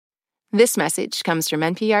This message comes from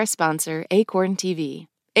NPR sponsor Acorn TV.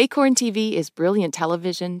 Acorn TV is brilliant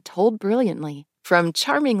television told brilliantly, from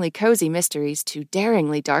charmingly cozy mysteries to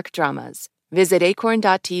daringly dark dramas. Visit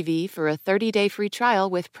acorn.tv for a 30-day free trial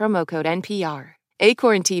with promo code NPR.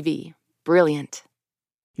 Acorn TV. Brilliant.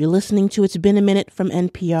 You're listening to It's Been a Minute from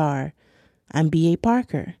NPR. I'm B.A.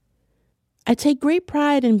 Parker. I take great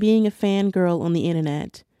pride in being a fangirl on the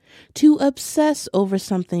internet. To obsess over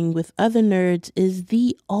something with other nerds is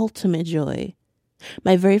the ultimate joy.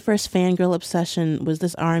 My very first fangirl obsession was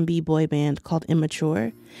this R&B boy band called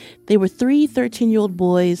Immature. They were 3 13-year-old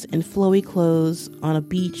boys in flowy clothes on a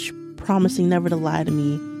beach, promising never to lie to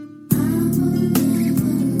me.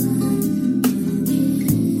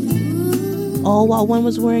 All while one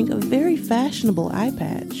was wearing a very fashionable eye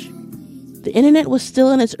patch. The internet was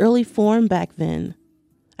still in its early form back then.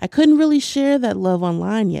 I couldn't really share that love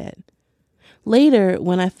online yet. Later,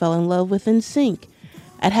 when I fell in love with NSYNC,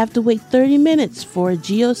 I'd have to wait 30 minutes for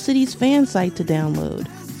GeoCities fan site to download.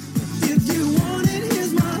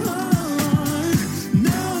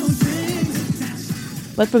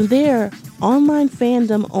 But from there, online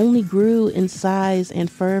fandom only grew in size and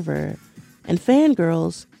fervor. And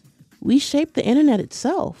fangirls, we shaped the internet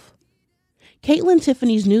itself. Caitlin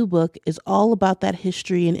Tiffany's new book is all about that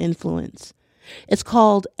history and influence. It's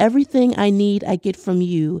called Everything I Need I Get From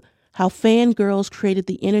You, How Fangirls Created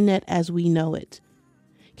the Internet as We Know It.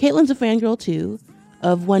 Caitlin's a fangirl, too,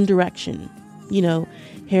 of One Direction. You know,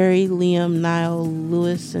 Harry, Liam, Niall,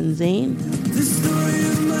 Lewis, and Zayn.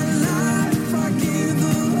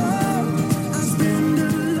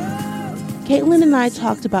 Caitlin and I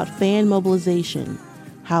talked about fan mobilization,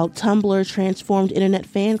 how Tumblr transformed internet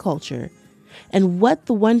fan culture, and what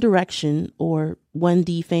the One Direction, or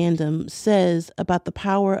 1D fandom, says about the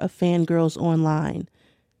power of fangirls online.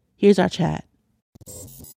 Here's our chat.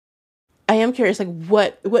 I am curious,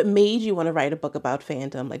 what made you want to write a book about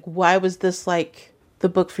fandom? Why was this, the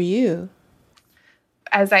book for you?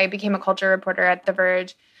 As I became a culture reporter at The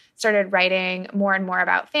Verge, started writing more and more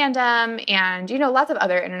about fandom and, lots of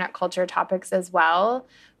other internet culture topics as well.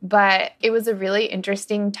 But it was a really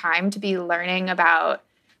interesting time to be learning about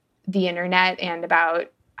the internet and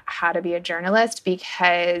about how to be a journalist,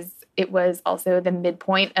 because it was also the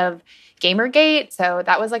midpoint of Gamergate. So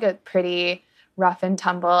that was a pretty rough and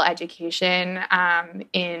tumble education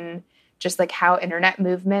in just how internet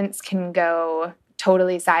movements can go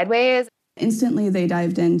totally sideways. Instantly, they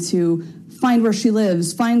dived in to find where she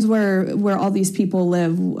lives, find where all these people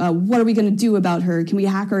live. What are we going to do about her? Can we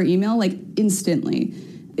hack her email? Instantly.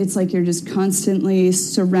 It's you're just constantly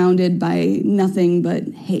surrounded by nothing but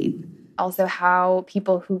hate. Also how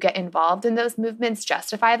people who get involved in those movements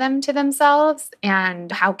justify them to themselves,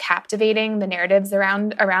 and how captivating the narratives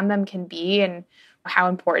around them can be, and how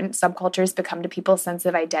important subcultures become to people's sense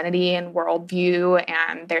of identity and worldview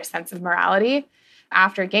and their sense of morality.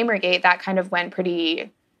 After Gamergate, that kind of went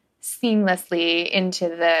pretty seamlessly into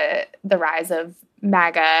the rise of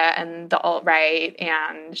MAGA and the alt-right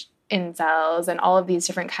and incels and all of these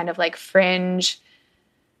different kind of fringe,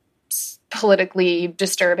 politically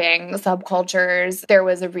disturbing subcultures. There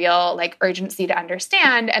was a real urgency to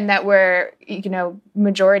understand, and that we're,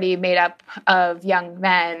 majority made up of young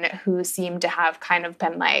men who seem to have kind of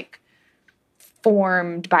been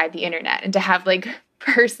formed by the internet, and to have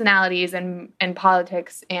personalities and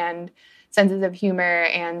politics and senses of humor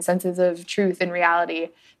and senses of truth and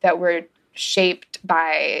reality that were shaped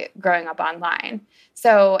by growing up online.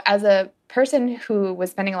 So as a person who was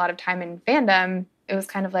spending a lot of time in fandom, it was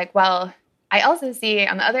kind of well, I also see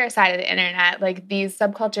on the other side of the internet, these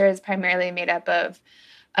subcultures primarily made up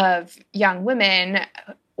of young women,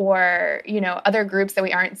 or, other groups that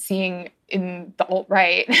we aren't seeing in the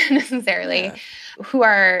alt-right necessarily, who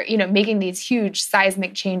are, making these huge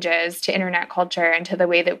seismic changes to internet culture and to the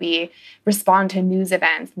way that we respond to news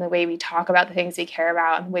events and the way we talk about the things we care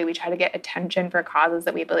about and the way we try to get attention for causes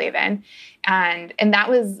that we believe in. And that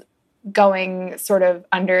was going sort of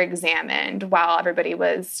under-examined while everybody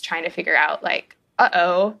was trying to figure out,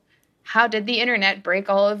 how did the internet break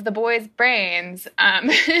all of the boys' brains?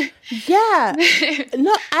 Yeah.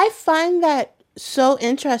 No, I find that so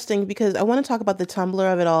interesting, because I want to talk about the Tumblr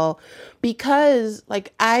of it all, because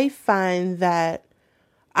I find that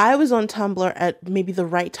I was on Tumblr at maybe the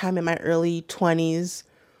right time in my early 20s,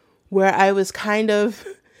 where I was kind of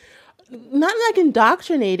not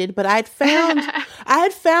indoctrinated, but I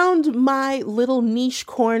had found my little niche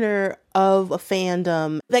corner of a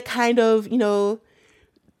fandom that kind of,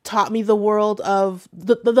 taught me the world of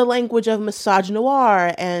the language of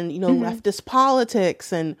misogynoir and, leftist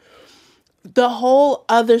politics and the whole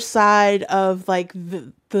other side of like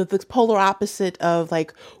the polar opposite of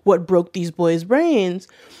like what broke these boys' brains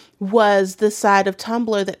was the side of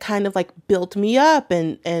Tumblr that kind of like built me up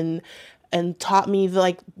and taught me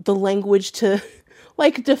the language to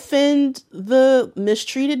like defend the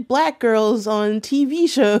mistreated Black girls on TV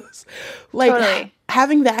shows, like Totally.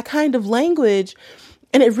 having that kind of language.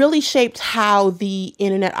 And it really shaped how the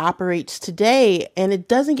internet operates today. And it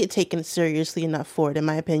doesn't get taken seriously enough for it, in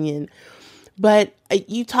my opinion. But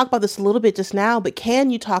you talked about this a little bit just now, but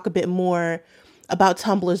can you talk a bit more about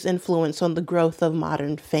Tumblr's influence on the growth of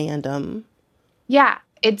modern fandom? Yeah,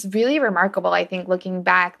 it's really remarkable, I think, looking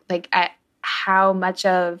back like at how much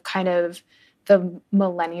of kind of the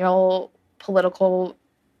millennial political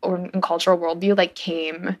and cultural worldview like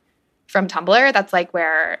came from Tumblr. That's like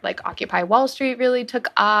where like Occupy Wall Street really took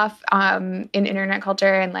off in internet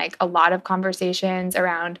culture, and like a lot of conversations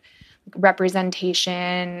around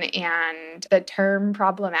representation and the term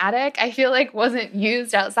problematic, I feel like wasn't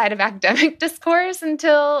used outside of academic discourse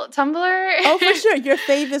until Tumblr. Oh, for sure. Your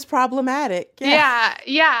fave is problematic.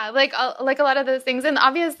 Yeah. Like a lot of those things. And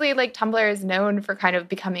obviously like Tumblr is known for kind of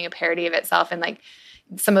becoming a parody of itself, and like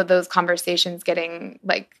some of those conversations getting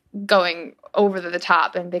like going over the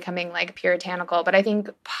top and becoming like puritanical. But I think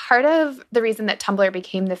part of the reason that Tumblr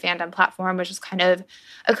became the fandom platform was just kind of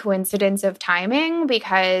a coincidence of timing,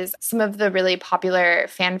 because some of the really popular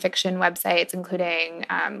fan fiction websites, including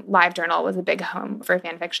LiveJournal was a big home for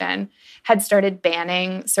fan fiction, had started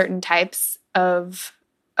banning certain types of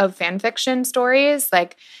fan fiction stories,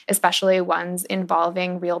 like especially ones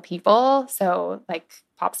involving real people. So like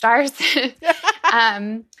pop stars.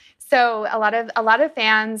 So a lot of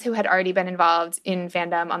fans who had already been involved in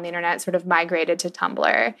fandom on the internet sort of migrated to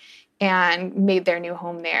Tumblr and made their new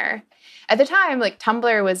home there. At the time, like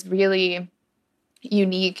Tumblr was really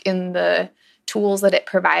unique in the tools that it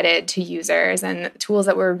provided to users, and tools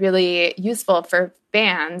that were really useful for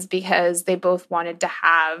fans because they both wanted to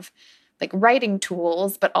have like writing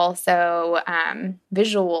tools, but also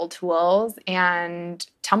visual tools. And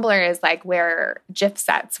Tumblr is like where GIF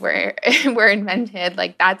sets were invented.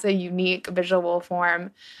 Like that's a unique visual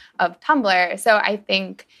form of Tumblr. So I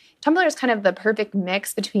think Tumblr is kind of the perfect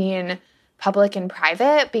mix between public and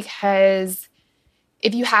private, because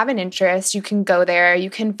if you have an interest, you can go there,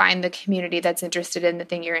 you can find the community that's interested in the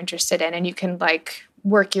thing you're interested in, and you can like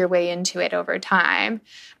work your way into it over time.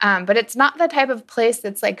 But it's not the type of place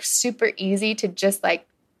that's like super easy to just like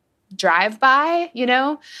drive by, you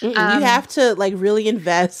know? You have to like really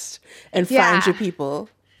invest and find your people.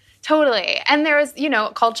 Totally. And there was, you know,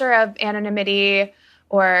 a culture of anonymity,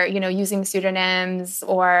 or, you know, using pseudonyms,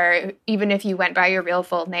 or even if you went by your real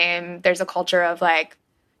full name, there's a culture of like,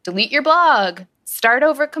 delete your blog, start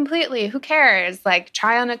over completely. Who cares? Like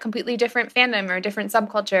try on a completely different fandom or a different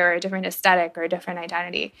subculture or a different aesthetic or a different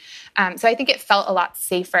identity. So I think it felt a lot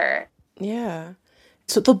safer. Yeah.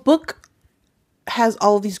 So the book has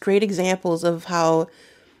all these great examples of how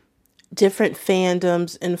different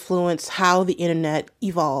fandoms influence how the internet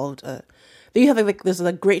evolved. You have like there's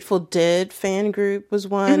a Grateful Dead fan group was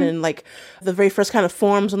one, and like the very first kind of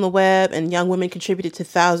forums on the web, and young women contributed to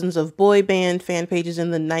thousands of boy band fan pages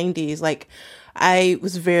in the 90s. Like I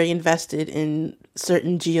was very invested in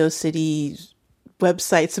certain GeoCity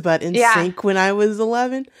websites about NSYNC when I was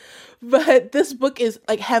 11. But this book is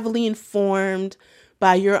like heavily informed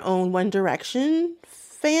by your own One Direction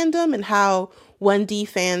fandom, and how 1D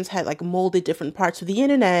fans had like molded different parts of the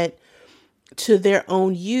internet to their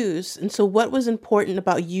own use. And so what was important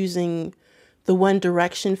about using the One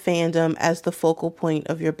Direction fandom as the focal point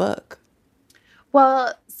of your book?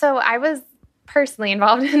 Well, so I was personally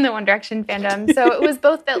involved in the One Direction fandom. So it was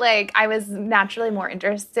both that like I was naturally more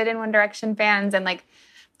interested in One Direction fans and like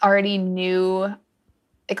already knew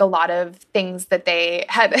like a lot of things that they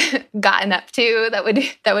had gotten up to that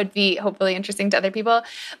would be hopefully interesting to other people.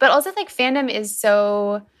 But also like fandom is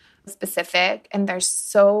so specific, and there's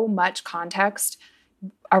so much context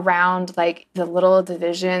around like the little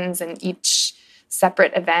divisions in each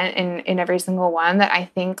separate event in every single one, that I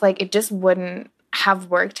think like it just wouldn't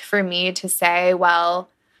have worked for me to say, well,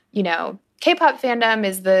 you know, K-pop fandom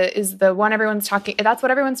is the one everyone's talking, that's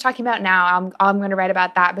what everyone's talking about now. I'm going to write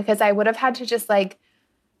about that, because I would have had to just like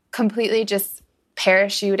completely just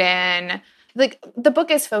parachute in. Like the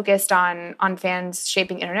book is focused on fans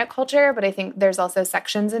shaping internet culture, but I think there's also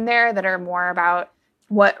sections in there that are more about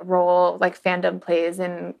what role like fandom plays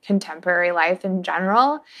in contemporary life in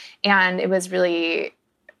general. And it was really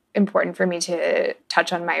important for me to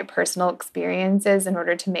touch on my personal experiences in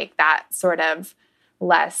order to make that sort of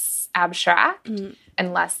less abstract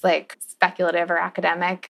and less like speculative or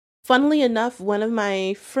academic. Funnily enough, one of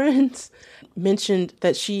my friends mentioned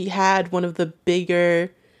that she had one of the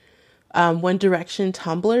bigger One Direction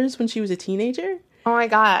Tumblrs when she was a teenager. Oh my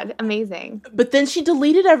God, amazing. But then she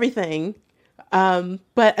deleted everything. But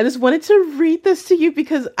I just wanted to read this to you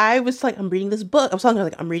because I was like, I'm reading this book. I was telling her,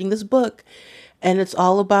 like, I'm reading this book. And it's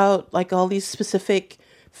all about, like, all these specific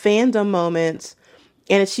fandom moments.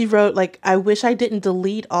 And she wrote, like, I wish I didn't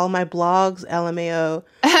delete all my blogs, LMAO.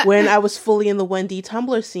 When I was fully in the 1D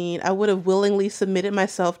Tumblr scene, I would have willingly submitted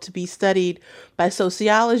myself to be studied by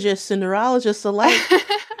sociologists and neurologists alike.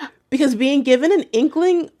 Because being given an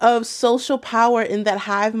inkling of social power in that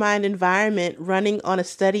hive mind environment running on a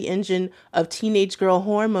steady engine of teenage girl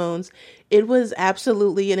hormones, it was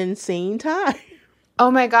absolutely an insane time. Oh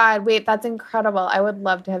my God, wait, that's incredible. I would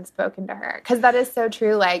love to have spoken to her because that is so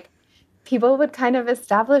true. Like, people would kind of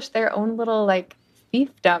establish their own little, like,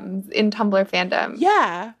 fiefdoms in Tumblr fandom.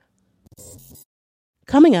 Yeah.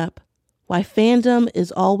 Coming up, why fandom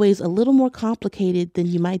is always a little more complicated than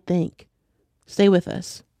you might think. Stay with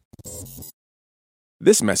us.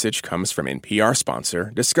 This message comes from NPR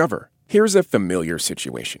sponsor Discover. Here's a familiar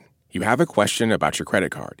situation. You have a question about your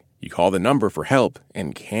credit card. You call the number for help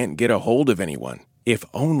and can't get a hold of anyone. If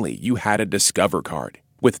only you had a Discover card.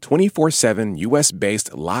 With 24/7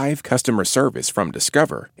 U.S.-based live customer service from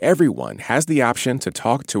Discover, everyone has the option to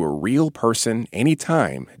talk to a real person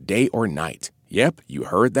anytime, day or night. Yep, you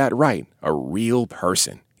heard that right, a real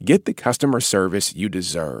person. Get the customer service you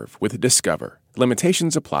deserve with Discover.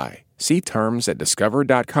 Limitations apply. See terms at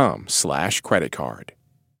discover.com/creditcard.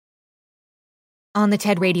 On the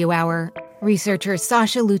TED Radio Hour, researcher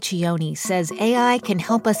Sasha Lucioni says AI can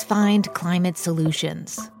help us find climate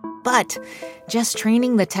solutions. But just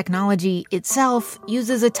training the technology itself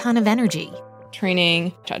uses a ton of energy.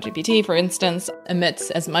 Training ChatGPT, for instance,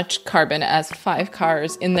 emits as much carbon as 5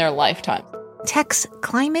 cars in their lifetime. Tech's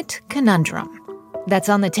Climate Conundrum. That's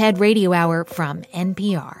on the TED Radio Hour from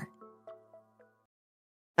NPR.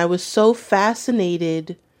 I was so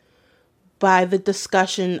fascinated by the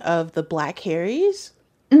discussion of the Black Harrys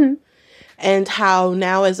and how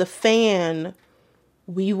now as a fan,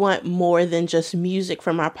 we want more than just music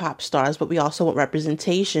from our pop stars, but we also want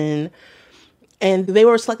representation. And they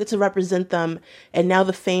were selected to represent them, and now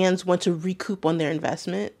the fans want to recoup on their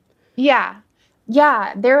investment. Yeah.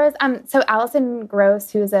 Yeah, there was, so Alison Gross,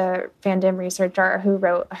 who's a fandom researcher who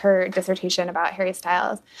wrote her dissertation about Harry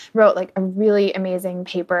Styles, wrote like a really amazing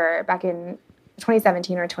paper back in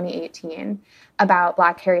 2017 or 2018 about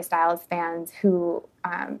Black Harry Styles fans who,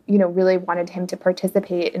 really wanted him to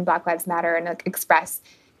participate in Black Lives Matter and like, express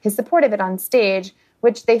his support of it on stage,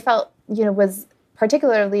 which they felt, was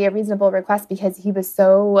particularly a reasonable request because he was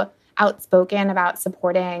so outspoken about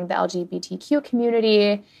supporting the LGBTQ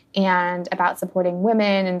community and about supporting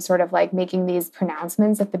women and sort of like making these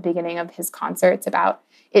pronouncements at the beginning of his concerts about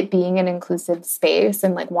it being an inclusive space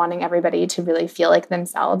and like wanting everybody to really feel like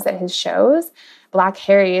themselves at his shows. Black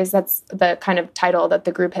Harrys, that's the kind of title that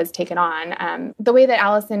the group has taken on. The way that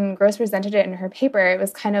Alison Gross presented it in her paper, it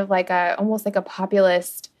was kind of like almost like a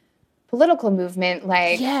populist political movement.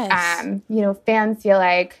 Like, yes. Fans feel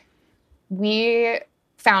like we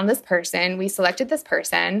found this person, we selected this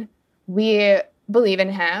person, we believe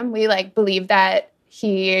in him, we like believe that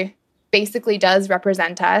he basically does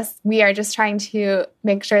represent us. We are just trying to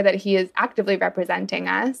make sure that he is actively representing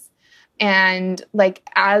us. And like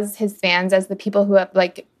as his fans, as the people who have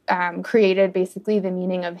like created basically the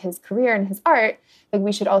meaning of his career and his art, like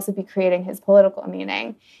we should also be creating his political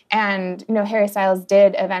meaning. And, Harry Styles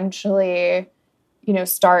did eventually,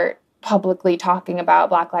 start publicly talking about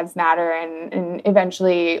Black Lives Matter and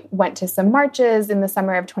eventually went to some marches in the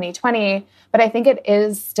summer of 2020. But I think it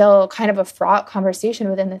is still kind of a fraught conversation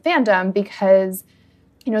within the fandom because,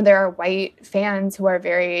 there are white fans who are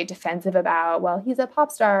very defensive about, well, he's a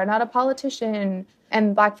pop star, not a politician.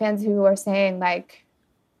 And Black fans who are saying like,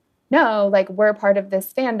 no, like we're part of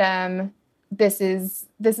this fandom. This is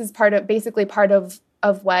part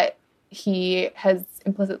of what he has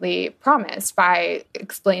implicitly promised by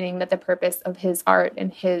explaining that the purpose of his art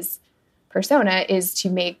and his persona is to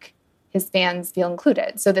make his fans feel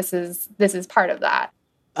included. So this is part of that.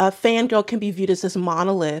 A fangirl can be viewed as this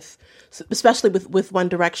monolith, especially with One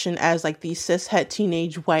Direction as like these cishet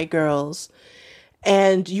teenage white girls.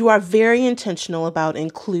 And you are very intentional about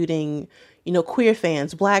including, queer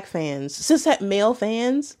fans, Black fans, cishet male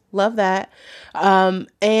fans, love that,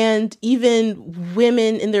 and even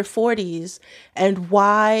women in their 40s. And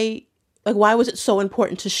why was it so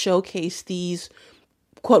important to showcase these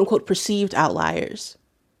quote unquote perceived outliers?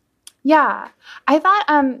 Yeah. I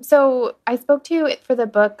thought, so I spoke to, for the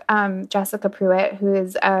book, Jessica Pruitt, who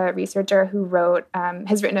is a researcher who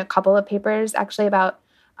has written a couple of papers actually about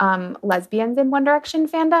lesbians in One Direction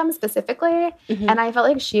fandom specifically. Mm-hmm. And I felt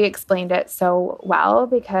like she explained it so well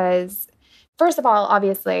because, first of all,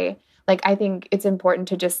 obviously, like, I think it's important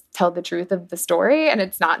to just tell the truth of the story. And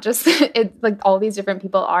it's not just, it's like all these different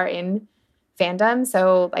people are in fandom.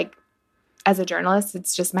 So, like, as a journalist,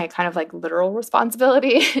 it's just my kind of like literal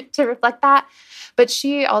responsibility to reflect that. But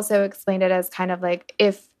she also explained it as kind of like,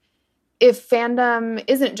 if fandom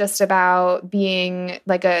isn't just about being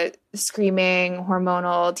like a screaming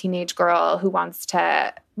hormonal teenage girl who wants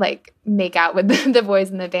to like make out with the boys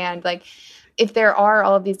in the band, like if there are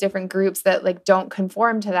all of these different groups that like don't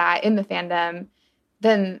conform to that in the fandom,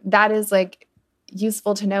 then that is like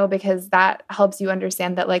useful to know because that helps you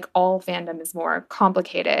understand that like all fandom is more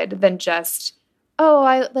complicated than just, oh,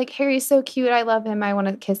 I like Harry's so cute, I love him, I want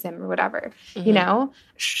to kiss him or whatever. Mm-hmm. You know,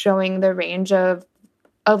 showing the range of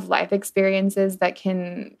life experiences that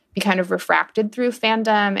can be kind of refracted through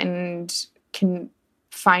fandom and can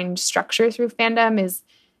find structure through fandom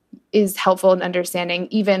is helpful in understanding.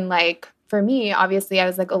 Even like for me, obviously I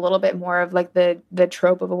was like a little bit more of like the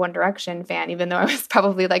trope of a One Direction fan, even though I was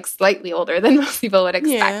probably like slightly older than most people would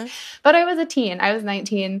expect. Yeah. But I was a teen. I was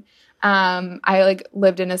 19. I like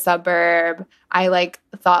lived in a suburb. I like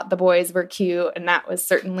thought the boys were cute, and that was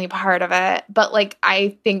certainly part of it. But like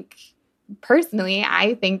I think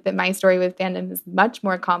that my story with fandom is much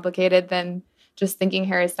more complicated than just thinking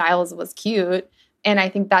Harry Styles was cute. And I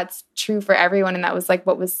think that's true for everyone. And that was like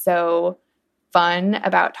what was so fun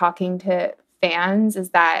about talking to fans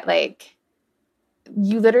is that like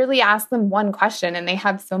you literally ask them one question and they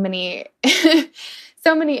have so many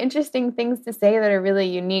so many interesting things to say that are really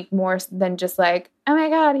unique, more than just like, oh my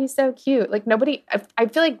God, he's so cute. Like I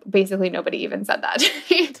feel like basically nobody even said that.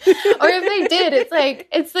 Or if they did,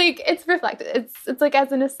 it's reflected. It's like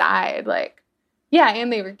as an aside, like, yeah,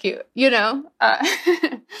 and they were cute, you know?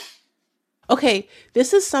 Okay,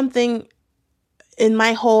 this is something in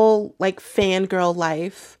my whole like fangirl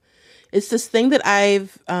life. It's this thing that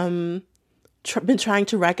I've been trying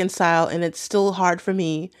to reconcile, and it's still hard for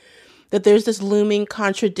me, that there's this looming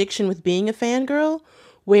contradiction with being a fangirl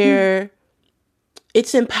where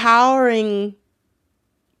it's empowering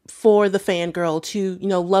for the fangirl to, you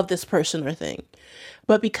know, love this person or thing.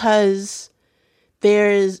 But because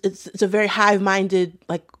it's a very hive-minded,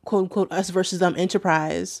 like, quote unquote, us versus them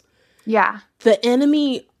enterprise. Yeah. The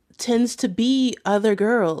enemy tends to be other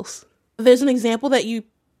girls. There's an example that you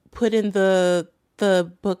put in the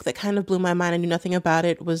book that kind of blew my mind. I knew nothing about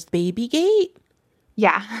it. Was Babygate.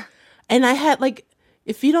 Yeah. And I had like,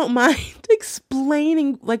 if you don't mind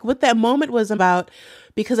explaining like what that moment was about,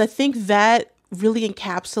 because I think that really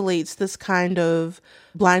encapsulates this kind of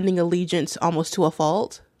blinding allegiance almost to a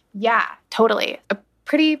fault. Yeah, totally. A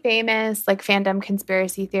pretty famous like fandom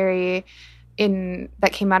conspiracy theory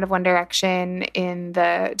that came out of One Direction in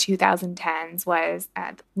the 2010s was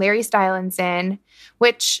Larry Stylinson,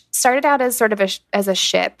 which started out as sort of as a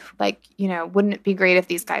ship. Like, you know, wouldn't it be great if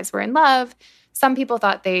these guys were in love? Some people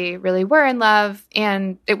thought they really were in love,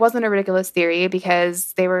 and it wasn't a ridiculous theory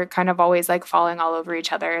because they were kind of always like falling all over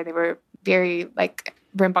each other. They were very like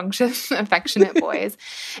rambunctious, affectionate boys.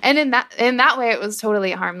 And in that way, it was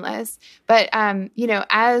totally harmless. But, you know,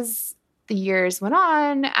 as the years went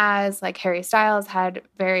on, as like Harry Styles had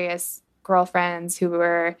various girlfriends who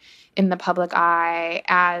were in the public eye,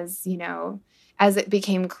 as, you know, as it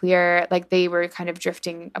became clear, like they were kind of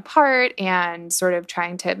drifting apart and sort of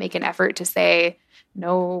trying to make an effort to say,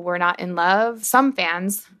 no, we're not in love. Some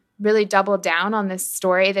fans really doubled down on this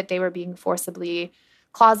story that they were being forcibly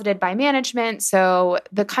closeted by management. So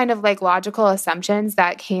the kind of like logical assumptions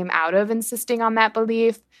that came out of insisting on that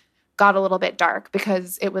belief got a little bit dark,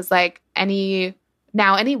 because it was like any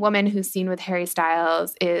woman who's seen with Harry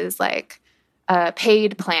Styles is like a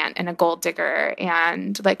paid plant and a gold digger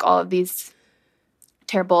and like all of these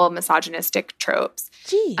terrible misogynistic tropes.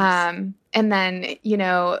 Jeez. And then, you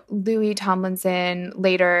know, Louis Tomlinson,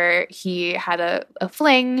 later he had a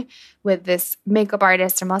fling with this makeup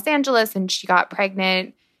artist from Los Angeles, and she got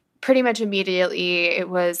pregnant. Pretty much immediately, it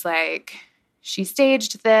was like, she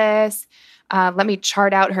staged this. Let me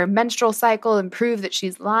chart out her menstrual cycle and prove that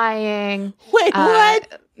she's lying. Wait,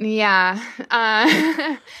 what? Yeah.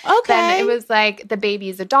 Okay. Then it was like, the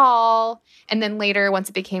baby's a doll. And then later, once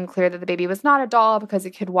it became clear that the baby was not a doll because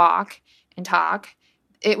it could walk and talk,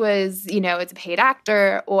 it was, you know, it's a paid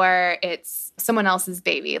actor or it's someone else's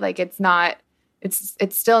baby. Like it's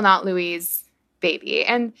still not Louis' baby.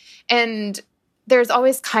 And there's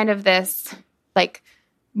always kind of this like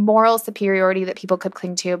moral superiority that people could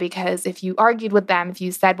cling to, because if you argued with them, if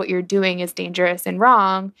you said what you're doing is dangerous and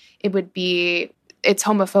wrong, it's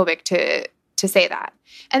homophobic to say that.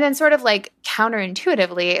 And then sort of like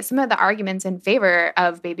counterintuitively, some of the arguments in favor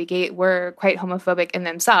of Babygate were quite homophobic in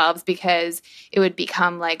themselves, because it would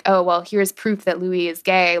become like, oh, well, here's proof that Louis is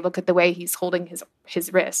gay. Look at the way he's holding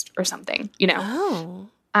his wrist or something, you know? Oh.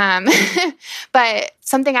 But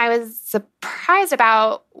something I was surprised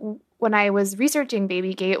about when I was researching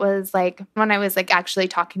Babygate was like, when I was like actually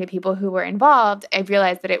talking to people who were involved, I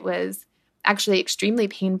realized that it was actually extremely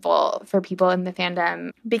painful for people in the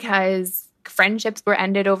fandom, because friendships were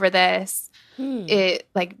ended over this. It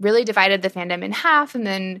like really divided the fandom in half. And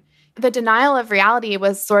then the denial of reality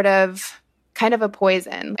was sort of kind of a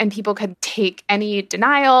poison, and people could take any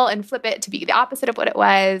denial and flip it to be the opposite of what it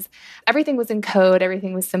was. Everything was in code.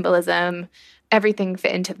 Everything was symbolism. Everything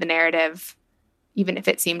fit into the narrative, even if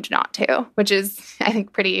it seemed not to, which is, I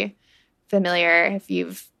think, pretty familiar if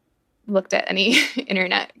you've looked at any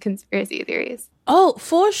internet conspiracy theories. Oh,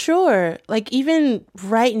 for sure. Like even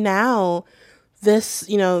right now, this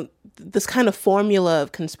kind of formula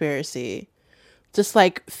of conspiracy, just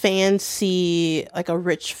like fans see like a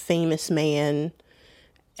rich, famous man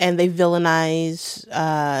and they villainize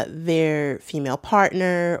their female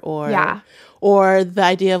partner or the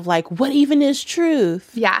idea of like, what even is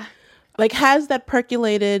truth? Yeah. Like, has that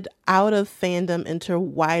percolated out of fandom into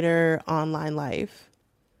wider online life?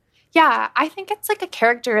 Yeah, I think it's like a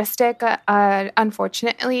characteristic,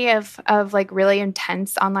 unfortunately, of like really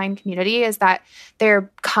intense online community, is that there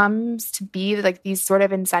comes to be like these sort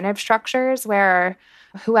of incentive structures where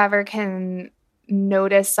whoever can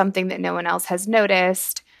notice something that no one else has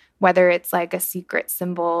noticed, whether it's like a secret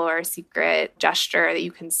symbol or a secret gesture that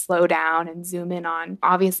you can slow down and zoom in on.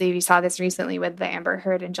 Obviously, we saw this recently with the Amber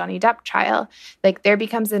Heard and Johnny Depp trial. Like there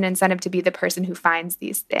becomes an incentive to be the person who finds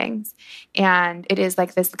these things. And it is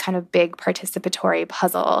like this kind of big participatory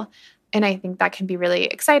puzzle. And I think that can be really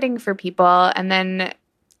exciting for people. And then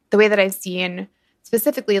the way that I've seen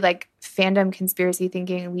specifically like fandom conspiracy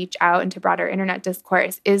thinking leach out into broader internet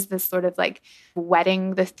discourse is this sort of like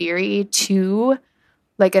wedding the theory to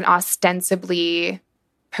like an ostensibly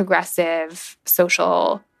progressive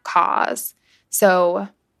social cause. So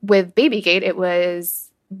with Babygate, it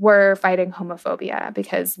was, we're fighting homophobia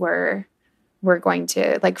because we're going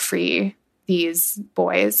to like free these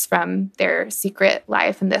boys from their secret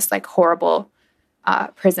life in this like horrible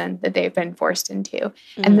prison that they've been forced into.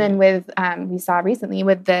 Mm-hmm. And then with, we saw recently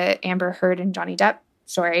with the Amber Heard and Johnny Depp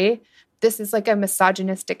story, this is like a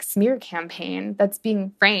misogynistic smear campaign that's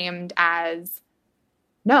being framed as,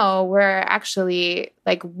 no, we're actually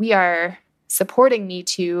like, we are supporting Me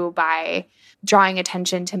Too by drawing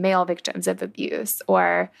attention to male victims of abuse,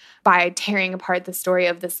 or by tearing apart the story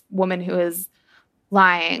of this woman who is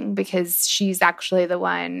lying because she's actually the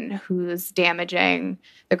one who's damaging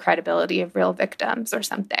the credibility of real victims or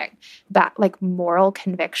something. That like moral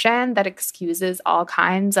conviction that excuses all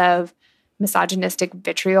kinds of misogynistic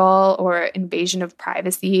vitriol or invasion of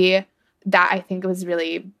privacy, that I think was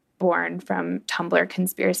really born from Tumblr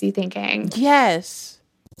conspiracy thinking. Yes.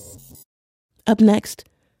 Up next,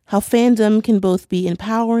 how fandom can both be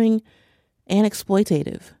empowering and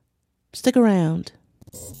exploitative. Stick around.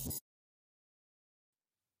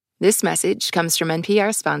 This message comes from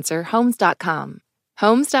NPR sponsor Homes.com.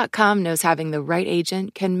 Homes.com knows having the right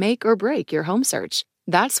agent can make or break your home search.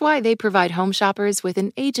 That's why they provide home shoppers with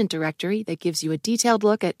an agent directory that gives you a detailed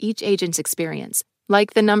look at each agent's experience,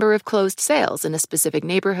 like the number of closed sales in a specific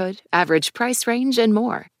neighborhood, average price range, and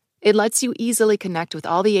more. It lets you easily connect with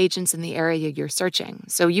all the agents in the area you're searching,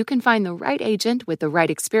 so you can find the right agent with the right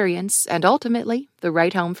experience and ultimately the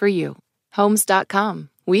right home for you. Homes.com.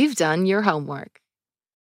 We've done your homework.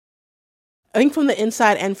 I think from the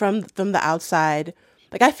inside and from the outside,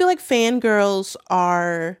 like I feel like fangirls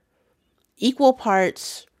are equal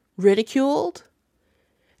parts ridiculed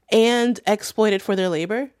and exploited for their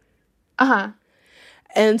labor. Uh-huh.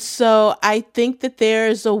 And so I think that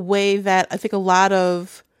there's a way that I think a lot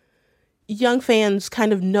of young fans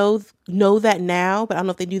kind of know that now, but I don't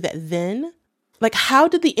know if they knew that then. Like, how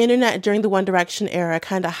did the internet during the One Direction era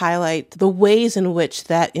kind of highlight the ways in which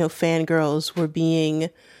that, fangirls were being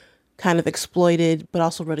kind of exploited, but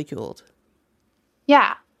also ridiculed?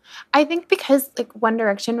 Yeah. I think because like One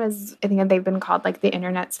Direction was, I think they've been called like the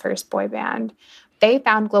internet's first boy band. They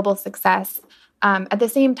found global success at the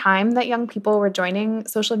same time that young people were joining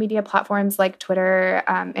social media platforms like Twitter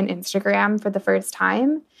and Instagram for the first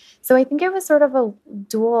time. So I think it was sort of a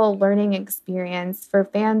dual learning experience for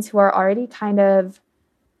fans who are already kind of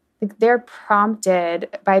like they're prompted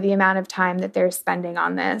by the amount of time that they're spending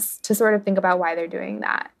on this to sort of think about why they're doing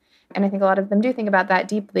that. And I think a lot of them do think about that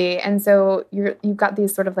deeply. And so you've got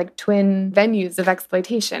these sort of like twin venues of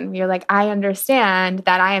exploitation. You're like, I understand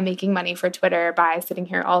that I am making money for Twitter by sitting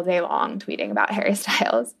here all day long tweeting about Harry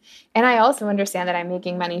Styles. And I also understand that I'm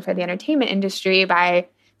making money for the entertainment industry by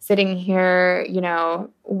sitting here, you know,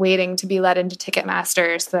 waiting to be let into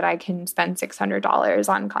Ticketmaster so that I can spend $600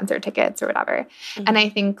 on concert tickets or whatever. Mm-hmm. And I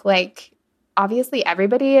think, like, obviously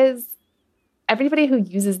everybody who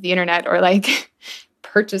uses the internet or like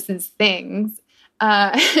purchases things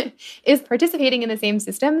is participating in the same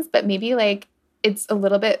systems, but maybe like it's a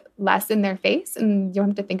little bit less in their face and you don't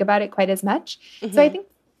have to think about it quite as much. Mm-hmm. So I think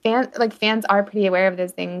fans are pretty aware of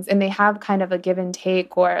those things, and they have kind of a give and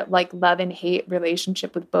take or like love and hate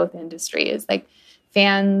relationship with both industries. Like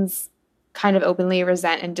fans kind of openly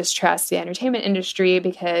resent and distrust the entertainment industry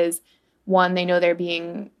because, one, they know they're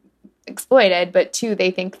being exploited, but two, they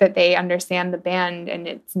think that they understand the band and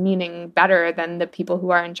its meaning better than the people who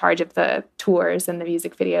are in charge of the tours and the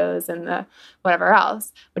music videos and the whatever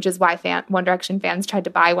else, which is why One Direction fans tried to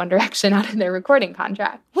buy One Direction out of their recording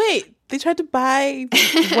contract. Wait, they tried to buy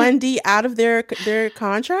Wendy out of their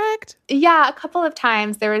contract? Yeah, a couple of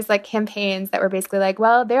times there was like campaigns that were basically like,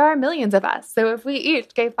 well, there are millions of us, so if we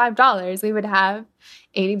each gave $5, we would have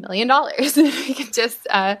 $80 million. We could just,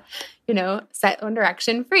 set One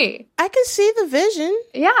Direction free. I can see the vision.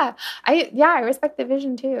 Yeah, I respect the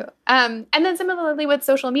vision too. And then similarly with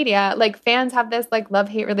social media, like fans have this like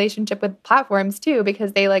love-hate relationship with platforms too,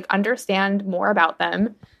 because they like understand more about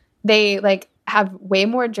them. They like have way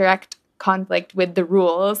more direct conflict with the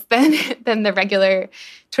rules than the regular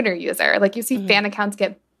Twitter user. Like you see fan accounts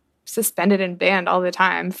get suspended and banned all the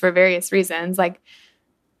time for various reasons, like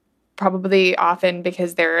probably often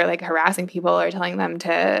because they're like harassing people or telling them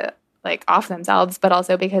to like off themselves, but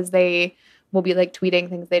also because they will be like tweeting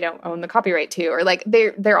things they don't own the copyright to, or like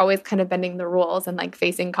they're always kind of bending the rules and like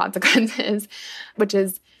facing consequences, which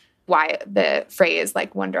is why the phrase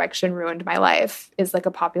like One Direction ruined my life is like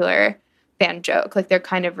a popular fan joke. Like they're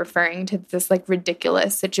kind of referring to this like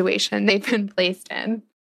ridiculous situation they've been placed in.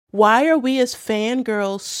 Why are we as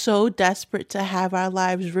fangirls so desperate to have our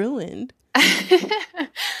lives ruined?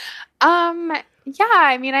 Yeah,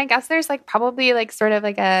 I mean, I guess there's like probably like sort of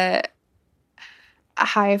like a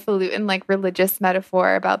highfalutin like religious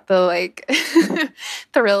metaphor about the like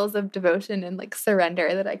thrills of devotion and like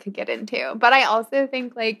surrender that I could get into. But I also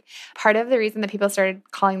think like part of the reason that people started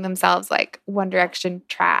calling themselves like One Direction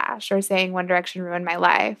trash or saying One Direction ruined my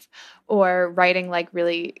life or writing like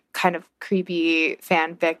really kind of creepy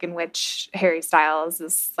fanfic in which Harry Styles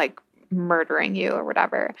is like murdering you or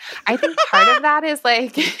whatever. I think part of that is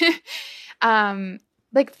like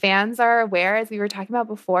fans are aware, as we were talking about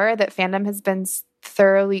before, that fandom has been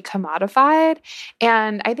thoroughly commodified.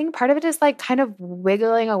 And I think part of it is like kind of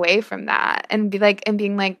wiggling away from that and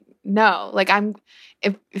being like, no, like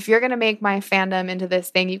if you're going to make my fandom into this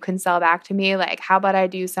thing you can sell back to me, like how about I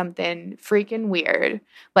do something freaking weird?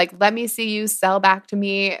 Like, let me see you sell back to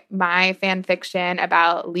me my fan fiction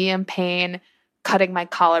about Liam Payne cutting my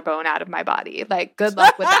collarbone out of my body. Like, good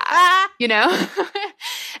luck with that, you know?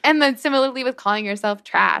 And then similarly with calling yourself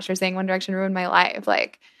trash or saying One Direction ruined my life,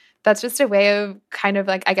 like, that's just a way of kind of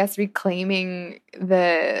like, I guess, reclaiming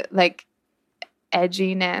the like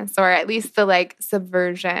edginess or at least the like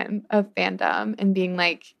subversion of fandom and being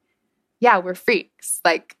like, yeah, we're freaks.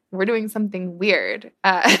 Like, we're doing something weird.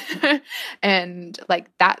 And like,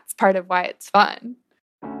 that's part of why it's fun.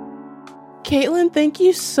 Caitlin, thank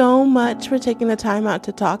you so much for taking the time out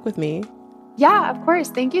to talk with me. Yeah, of course.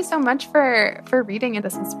 Thank you so much for reading it.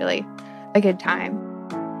 This was really a good time.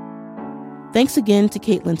 Thanks again to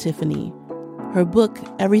Caitlin Tiffany. Her book,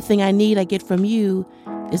 Everything I Need I Get From You,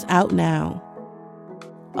 is out now.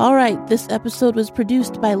 All right, this episode was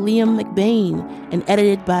produced by Liam McBain and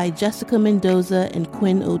edited by Jessica Mendoza and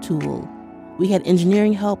Quinn O'Toole. We had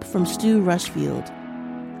engineering help from Stu Rushfield.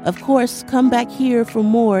 Of course, come back here for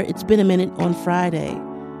more It's Been a Minute on Friday.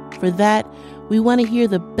 For that, we want to hear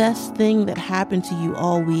the best thing that happened to you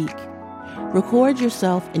all week. Record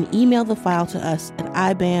yourself and email the file to us at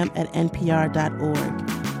ibam@npr.org.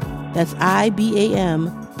 That's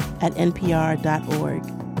IBAM@npr.org.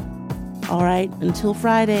 All right, until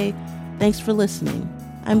Friday, thanks for listening.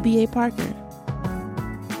 I'm B.A. Parker.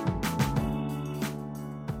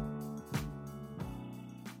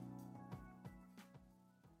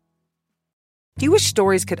 Do you wish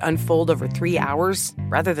stories could unfold over 3 hours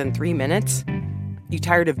rather than 3 minutes? You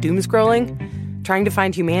tired of doom scrolling? Trying to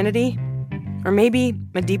find humanity? Or maybe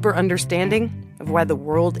a deeper understanding of why the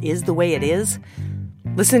world is the way it is?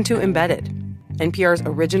 Listen to Embedded, NPR's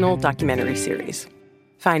original documentary series.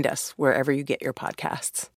 Find us wherever you get your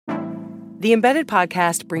podcasts. The Embedded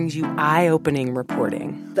podcast brings you eye-opening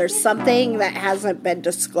reporting. There's something that hasn't been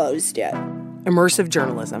disclosed yet. Immersive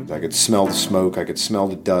journalism. I could smell the smoke. I could smell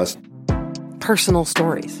the dust. Personal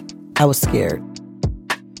stories. I was scared.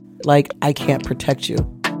 Like, I can't protect you.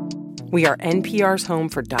 We are NPR's home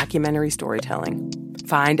for documentary storytelling.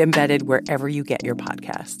 Find Embedded wherever you get your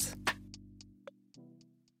podcasts.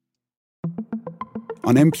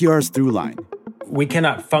 On NPR's Throughline. We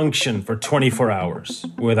cannot function for 24 hours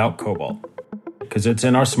without cobalt because it's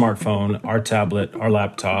in our smartphone, our tablet, our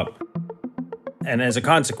laptop. And as a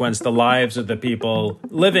consequence, the lives of the people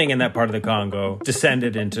living in that part of the Congo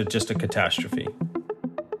descended into just a catastrophe.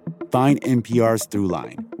 Find NPR's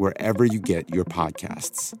Throughline wherever you get your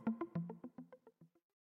podcasts.